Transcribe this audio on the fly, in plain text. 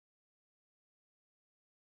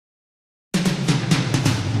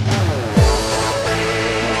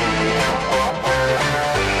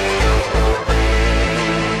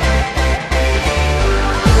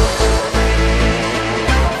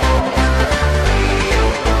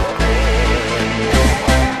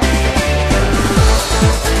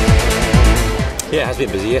has been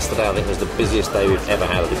busy. Yesterday I think was the busiest day we've ever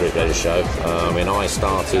had at the Group Leisure Show. I mean, I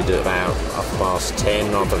started at about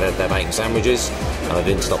 10:30 after they're making sandwiches, and I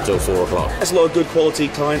didn't stop till 4 o'clock. There's a lot of good quality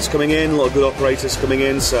clients coming in, a lot of good operators coming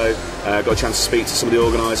in, so got a chance to speak to some of the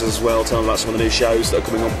organisers as well, tell them about some of the new shows that are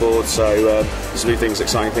coming on board, so some new things,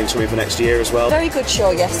 exciting things coming for next year as well. Very good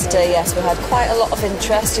show yesterday, yes. We had quite a lot of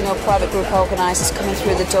interest, private group organisers coming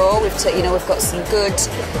through the door. We've got some good,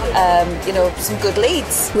 some good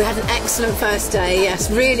leads. We had an excellent first day,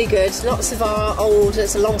 yes, really good. Lots of our old,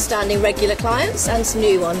 long-standing regular clients and some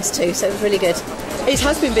new ones too, so it was really good. It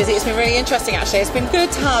has been busy, it's been really interesting actually. It's been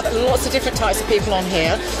good to have lots of different types of people on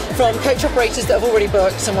here, from coach operators that have already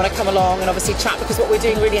booked and want to come along and obviously chat, because what we're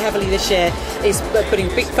doing really heavily this year is putting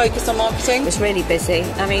big focus on marketing. It was really busy.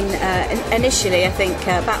 I mean, initially I think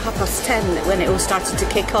about 10:30 when it all started to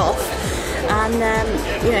kick off. And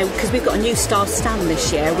because we've got a new style stand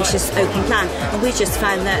this year, which is open plan, and we just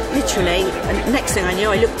found that literally, and next thing I knew,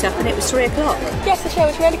 I looked up and it was 3 o'clock. Yes, the show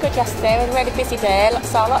was really good yesterday. It was a really busy day.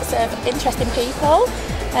 Saw lots of interesting people.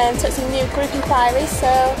 Took some new group inquiries,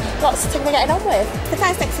 so lots of things we're getting on with. The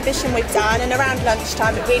first exhibition we've done, and around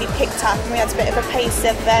lunchtime it really picked up, and we had a bit of a pace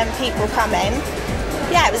of people coming.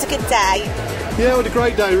 Yeah, it was a good day. Yeah, we had a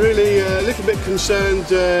great day, really. A little bit concerned,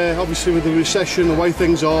 obviously, with the recession, the way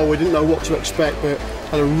things are. We didn't know what to expect, but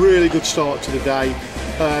had a really good start to the day.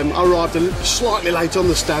 I arrived slightly late on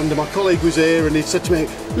the stand, and my colleague was here, and he said to me,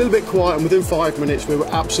 a little bit quiet, and within 5 minutes we were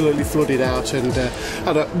absolutely flooded out, and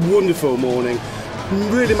had a wonderful morning.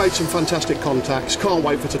 Really made some fantastic contacts. Can't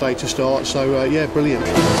wait for today to start, so yeah, brilliant.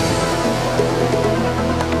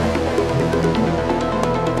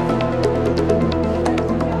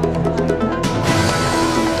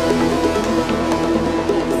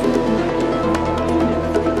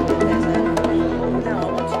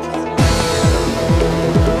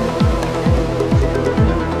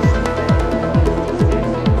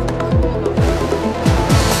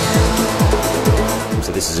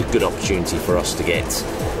 This is a good opportunity for us to get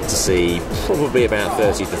to see probably about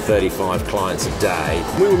 30 to 35 clients a day.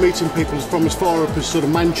 We were meeting people from as far up as sort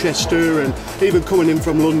of Manchester and even coming in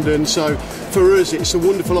from London, so for us it's a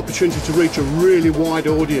wonderful opportunity to reach a really wide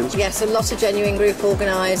audience. Yes, a lot of genuine group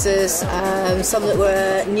organisers, some that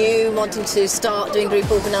were new, wanting to start doing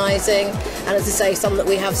group organising, and as I say, some that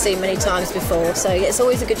we have seen many times before, so it's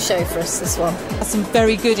always a good show for us, this one. Some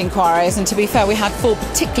very good inquiries, and to be fair, we had 4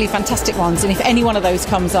 particularly fantastic ones, and if any one of those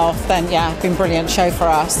comes off, then yeah, it's been a brilliant show for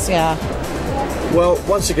us, yeah. Well,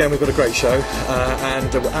 once again we've got a great show,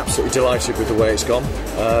 and we're absolutely delighted with the way it's gone.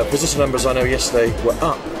 Visitor numbers, I know yesterday were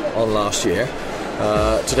up on last year.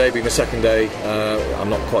 Today being the second day, I'm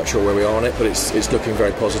not quite sure where we are on it, but it's looking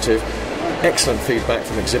very positive. Excellent feedback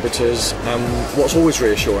from exhibitors, and what's always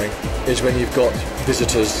reassuring is when you've got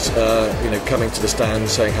visitors coming to the stand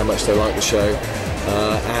saying how much they like the show,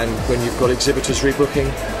 and when you've got exhibitors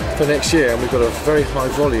rebooking for next year, and we've got a very high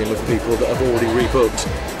volume of people that have already rebooked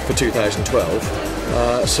for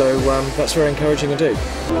 2012, so that's very encouraging indeed.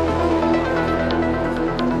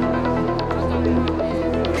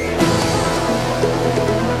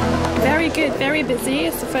 Very good, very busy.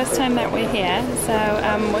 It's the first time that we're here, so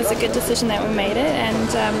it was a good decision that we made it,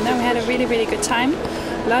 and no, we had a really, really good time.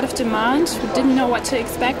 A lot of demand. We didn't know what to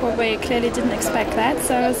expect, but we clearly didn't expect that,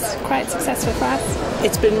 so it was quite successful for us.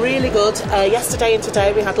 It's been really good. Yesterday and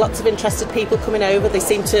today we had lots of interested people coming over. They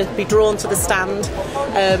seem to be drawn to the stand.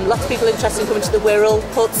 Lots of people interested in coming to the Wirral,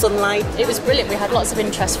 Put, Sunlight. It was brilliant. We had lots of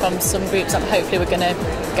interest from some groups that hopefully we're going to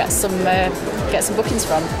get some bookings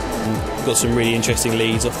from. We've got some really interesting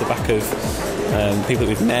leads off the back of people that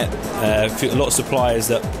we've met, a lot of suppliers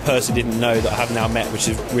that personally didn't know that I have now met, which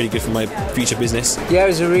is really good for my future business. Yeah, it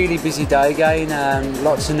was a really busy day again,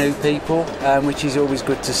 lots of new people, which is always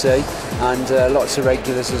good to see, and lots of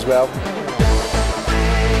regulars as well.